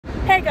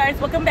Hi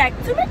guys, welcome back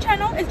to my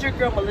channel. It's your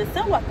girl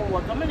Melissa.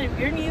 Welcome, and if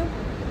you're new,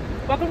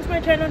 welcome to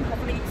my channel, and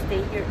hopefully you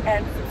stay here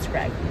and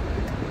subscribe.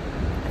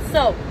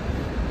 So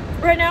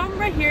right now I'm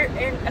right here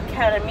in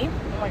Academy.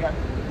 Oh my god.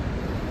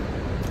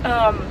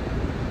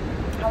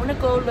 I want to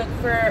go look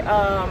for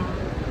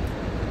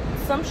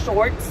some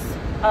shorts.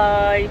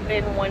 I've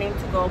been wanting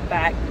to go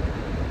back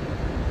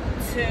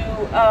to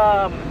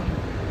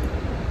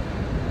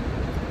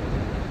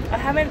I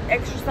haven't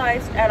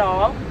exercised at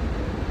all,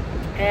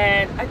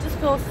 and I just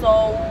feel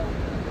so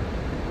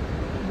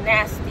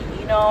nasty,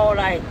 you know,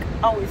 like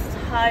always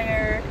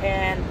tired,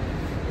 and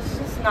it's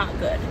just not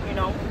good, you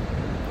know.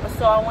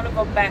 So I want to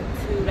go back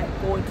to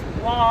like going to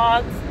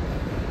vlogs,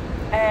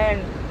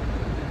 and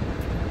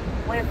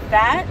with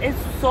that, it's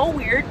so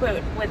weird,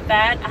 but with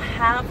that I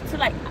have to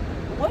like,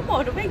 what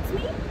motivates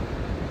me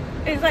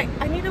is like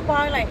I need to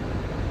buy like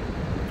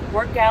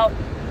workout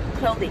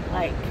clothing.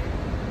 Like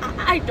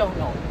I don't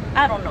know,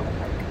 like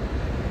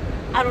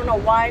I don't know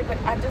why,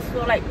 but I just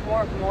feel like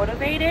more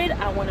motivated.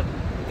 I want to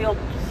feel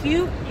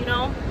cute, you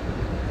know,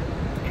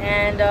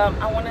 and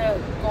I want to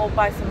go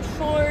buy some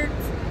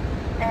shorts,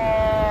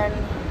 and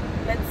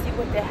let's see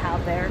what they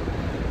have there.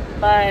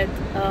 But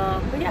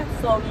yeah,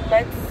 so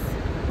let's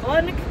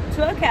go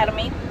to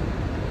Academy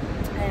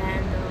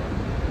and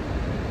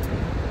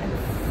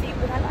see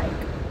what I like.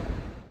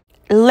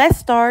 Let's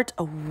start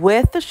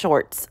with the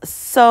shorts.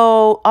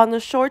 So on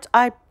the shorts,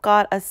 I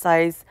got a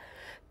size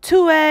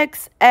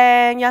 2X,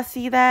 and y'all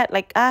see that?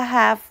 Like I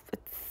have,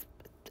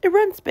 it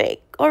runs big,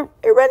 or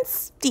it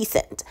runs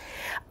decent.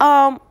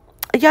 Y'all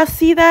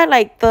see that?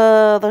 Like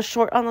the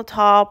short on the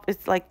top,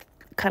 it's like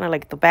kind of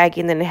like the baggy,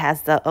 and then it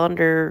has the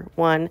under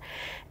one,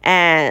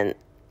 and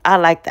I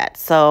like that.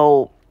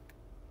 So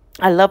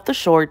I love the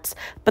shorts,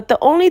 but the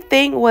only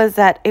thing was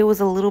that it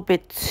was a little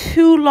bit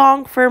too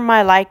long for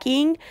my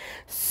liking.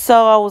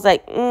 So I was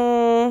like,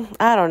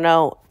 I don't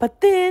know.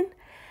 But then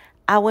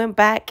I went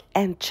back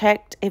and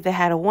checked if they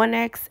had a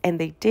 1X, and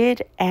they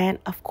did. And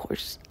of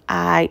course,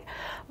 I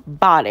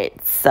bought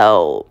it.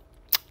 So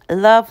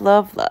love,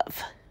 love,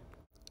 love.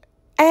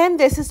 And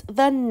this is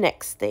the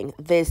next thing,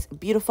 this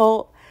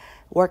beautiful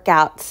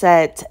workout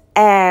set.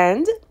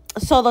 And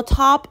so the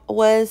top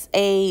was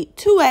a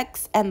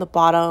 2X and the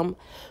bottom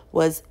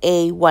was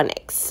a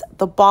 1X.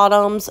 The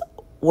bottoms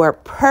were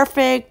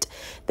perfect.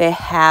 They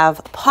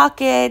have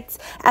pockets.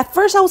 At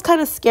first I was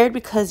kind of scared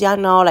because y'all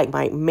know like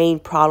my main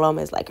problem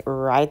is like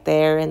right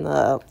there in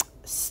the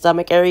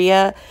stomach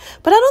area,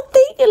 but I don't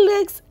think it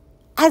looks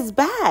as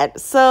bad.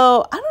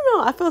 So I don't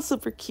know, I feel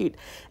super cute.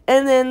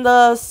 And then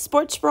the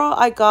sports bra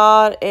I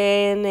got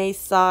in a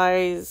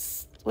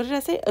size, what did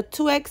I say, a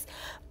 2X,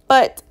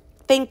 but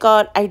thank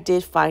God I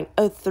did find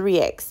a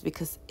 3X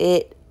because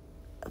it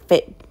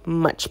fit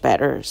much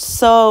better.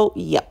 So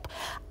yep,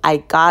 I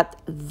got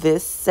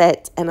this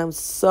set, and I'm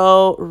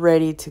so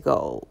ready to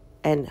go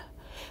and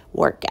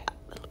work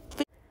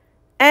out.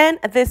 And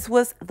this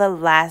was the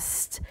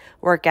last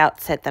workout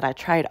set that I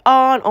tried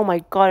on. Oh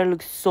my god, it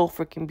looks so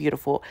freaking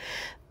beautiful.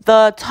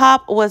 The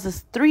top was a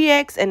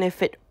 3X, and it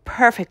fit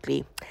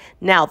perfectly.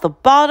 Now the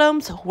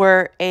bottoms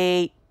were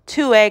a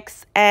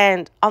 2X,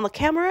 and on the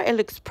camera it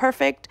looks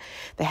perfect.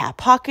 They have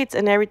pockets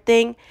and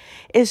everything.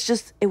 It's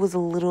just, it was a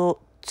little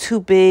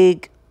too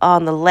big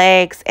on the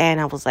legs,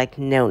 and I was like,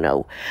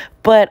 no.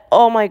 But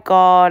oh my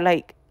god,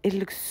 like it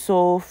looks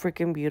so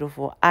freaking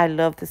beautiful. I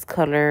love this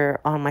color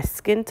on my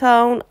skin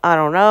tone. I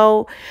don't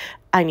know,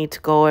 I need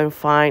to go and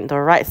find the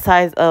right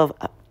size of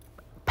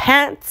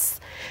pants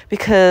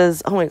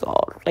because oh my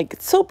god, like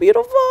it's so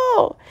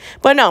beautiful.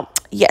 But no,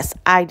 yes,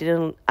 I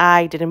didn't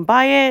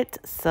buy it,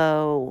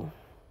 so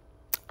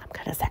I'm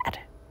kind of sad,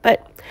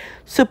 but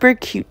super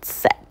cute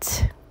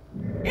set.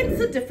 It's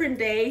a different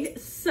day.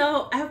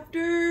 So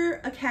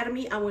after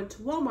Academy, I went to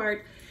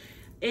Walmart,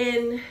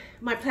 and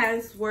my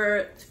plans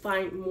were to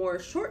find more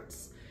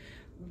shorts,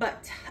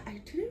 but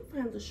I didn't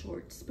find the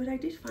shorts, but I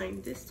did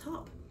find this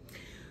top.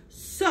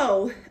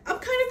 So I'm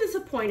kind of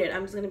disappointed,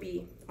 I'm just gonna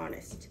be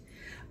honest.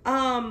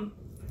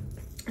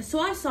 So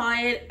I saw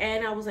it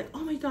and I was like,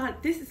 oh my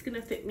god, this is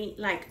gonna fit me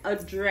like a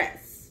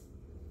dress.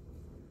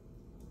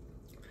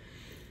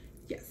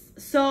 Yes,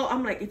 so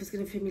I'm like, if it's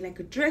gonna fit me like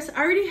a dress,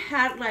 I already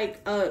had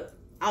like a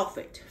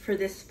outfit for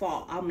this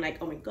fall. I'm like,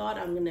 oh my god,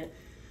 I'm gonna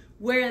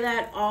wear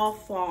that all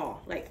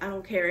fall. Like I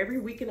don't care, every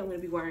weekend I'm gonna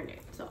be wearing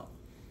it, so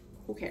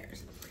who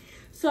cares.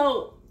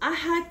 So I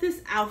had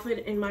this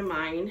outfit in my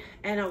mind,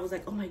 and I was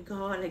like, oh my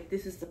god, like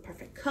this is the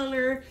perfect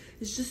color.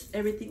 It's just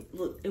everything,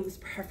 look, it was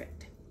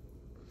perfect.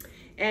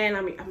 And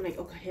I mean, I'm like,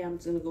 okay, I'm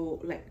just gonna go,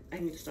 like, I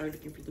need to start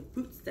looking for the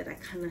boots that I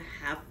kind of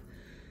have,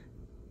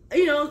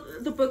 you know,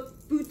 the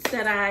boots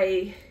that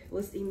I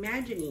was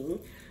imagining,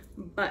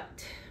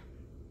 but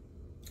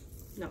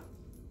no.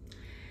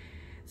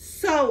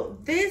 So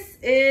this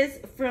is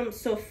from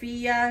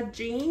Sophia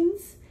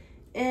Jeans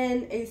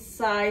in a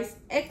size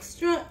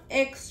extra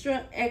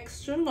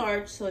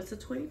large, so it's a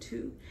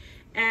 22,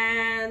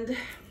 and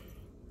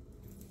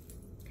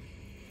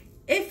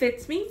it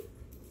fits me.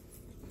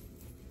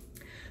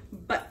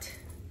 But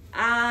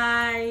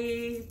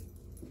I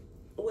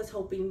was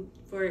hoping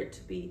for it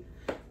to be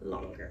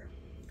longer,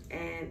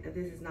 and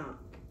this is not.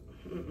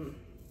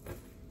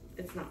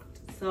 It's not.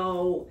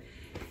 So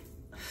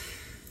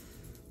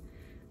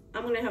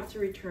I'm gonna have to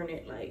return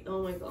it. Like,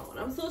 oh my god,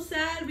 I'm so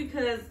sad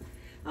because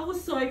I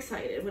was so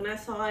excited when I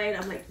saw it.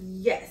 I'm like,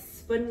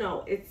 yes, but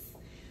no, it's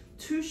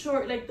too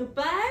short. Like the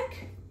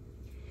back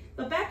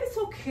is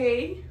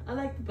okay. I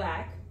like the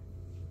back,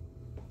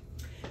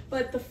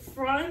 but the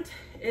front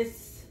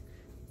is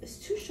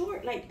too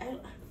short. Like,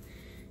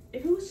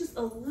 if it was just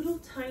a little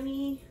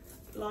tiny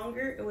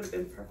longer, it would have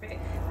been perfect.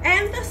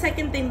 And the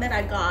second thing that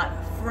I got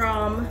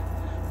from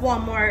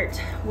Walmart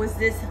was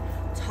this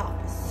top.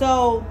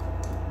 So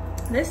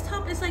this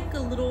top is like a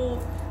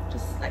little,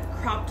 just like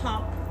crop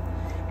top,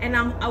 and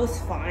I was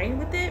fine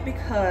with it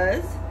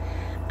because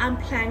I'm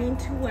planning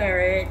to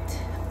wear it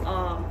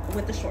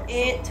with the shorts.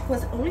 It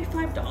was only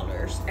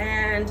 $5,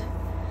 and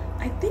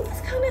I think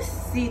it's kind of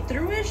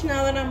see-through-ish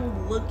now that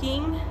I'm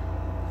looking.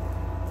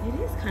 It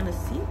is kind of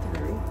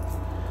see-through,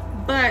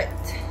 but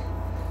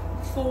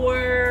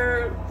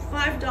for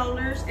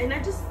 $5, and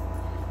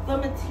the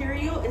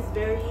material is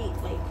very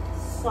like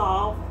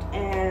soft,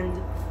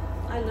 and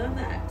I love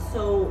that.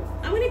 So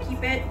I'm gonna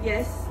keep it.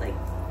 Yes, like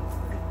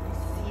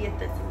I see it,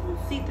 that's a little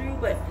see-through,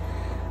 but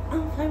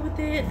I'm fine with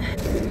it.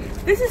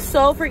 This is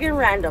so freaking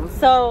random.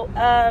 So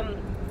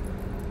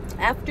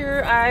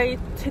after I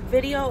took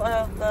video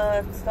of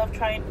the stuff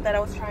that I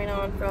was trying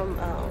on from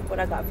what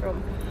I got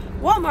from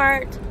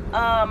Walmart,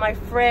 my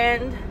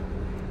friend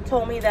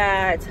told me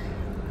that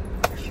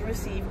she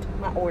received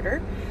my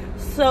order.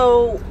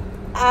 So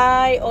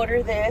I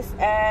ordered this,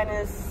 and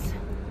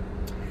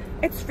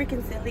it's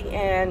freaking silly,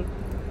 and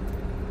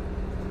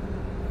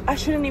I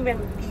shouldn't even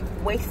be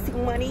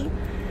wasting money,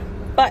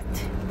 but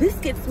this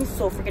gets me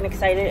so freaking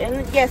excited.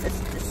 And yes, it's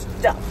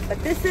stuff, but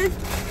this is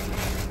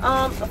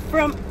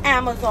from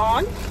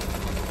Amazon,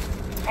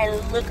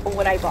 and look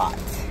what I bought.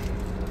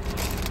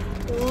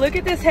 Look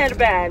at this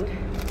headband.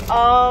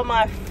 Oh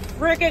my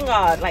freaking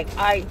god, like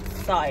I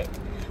saw it.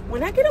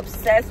 When I get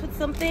obsessed with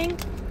something,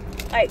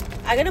 like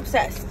I get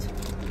obsessed,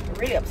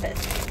 really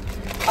obsessed.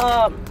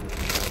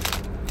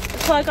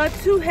 So I got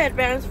two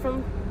headbands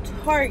from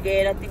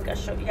Target. I think I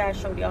showed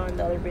y'all in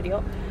the other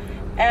video.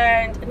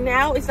 And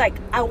now it's like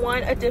I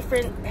want a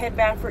different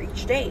headband for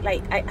each day.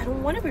 Like I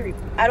don't want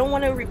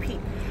to repeat.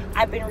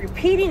 I've been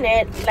repeating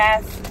it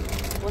last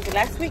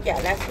week? Yeah,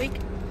 last week.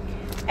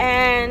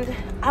 And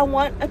I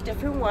want a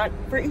different one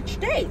for each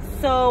day.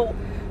 So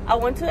I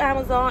went to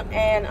Amazon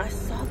and I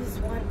saw this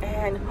one,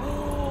 and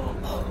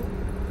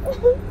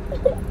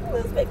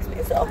this makes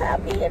me so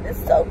happy, and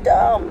it's so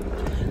dumb.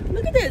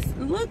 Look at this.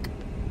 Look.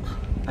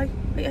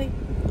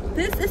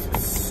 This is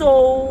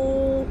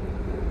so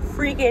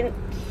freaking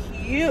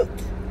cute.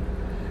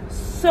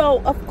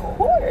 So of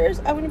course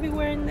I'm gonna be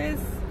wearing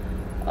this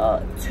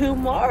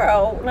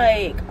tomorrow.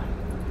 Like,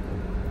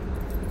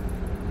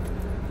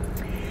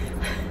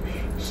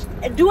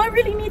 do I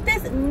really need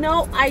this?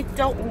 No, I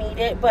don't need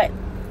it, but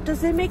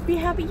does it make me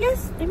happy?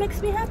 Yes, it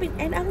makes me happy,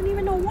 and I don't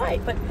even know why,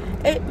 but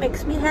it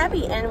makes me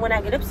happy. And when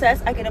I get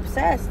obsessed, I get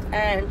obsessed.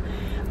 And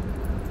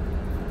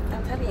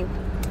I'm telling you,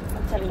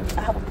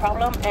 I have a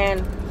problem.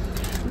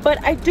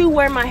 But I do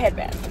wear my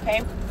headbands,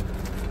 okay?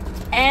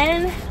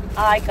 And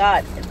I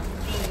got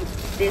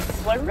this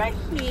one right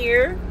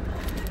here.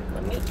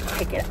 Let me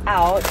take it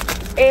out.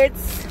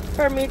 It's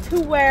for me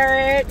to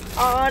wear it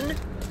on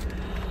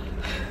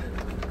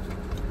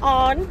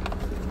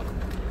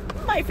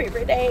my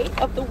favorite day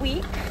of the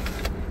week,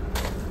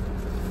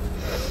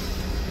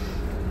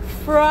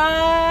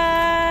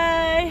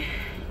 Friday.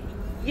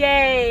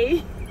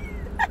 Yay.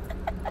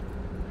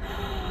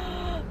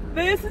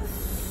 This is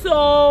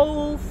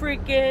so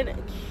freaking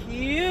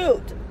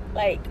cute.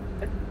 Like,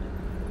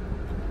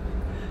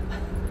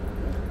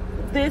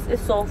 this is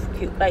so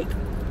cute. Like,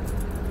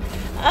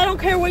 I don't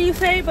care what you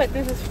say, but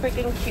this is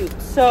freaking cute.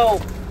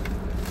 So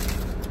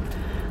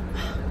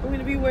I'm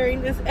gonna be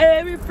wearing this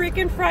every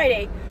freaking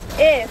Friday.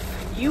 If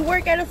you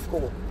work at a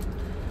school,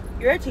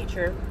 you're a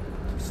teacher,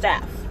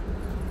 staff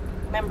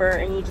member,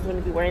 and you just want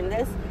to be wearing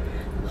this,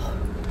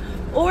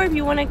 or if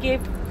you want to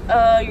give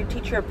your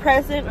teacher a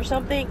present or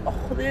something,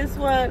 this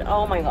one,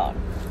 oh my god,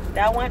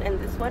 that one and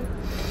this one,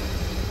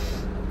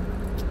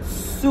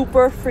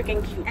 super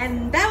freaking cute.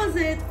 And that was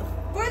it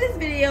for this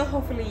video.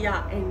 Hopefully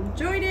y'all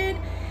enjoyed it.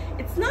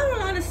 It's not a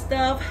lot of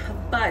stuff,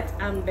 but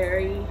I'm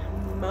very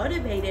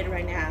motivated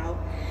right now.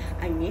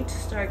 I need to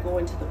start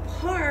going to the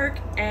park,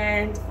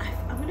 and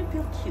I'm gonna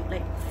feel cute.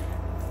 Like,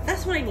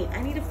 that's what I need.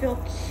 I need to feel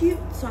cute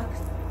so I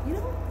can, you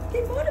know,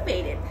 get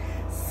motivated.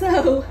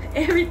 So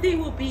everything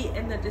will be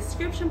in the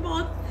description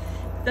box,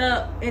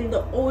 in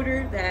the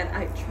order that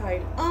I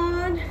tried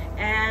on.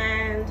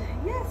 And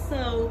yeah,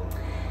 so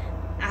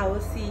I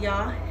will see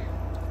y'all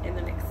in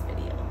the next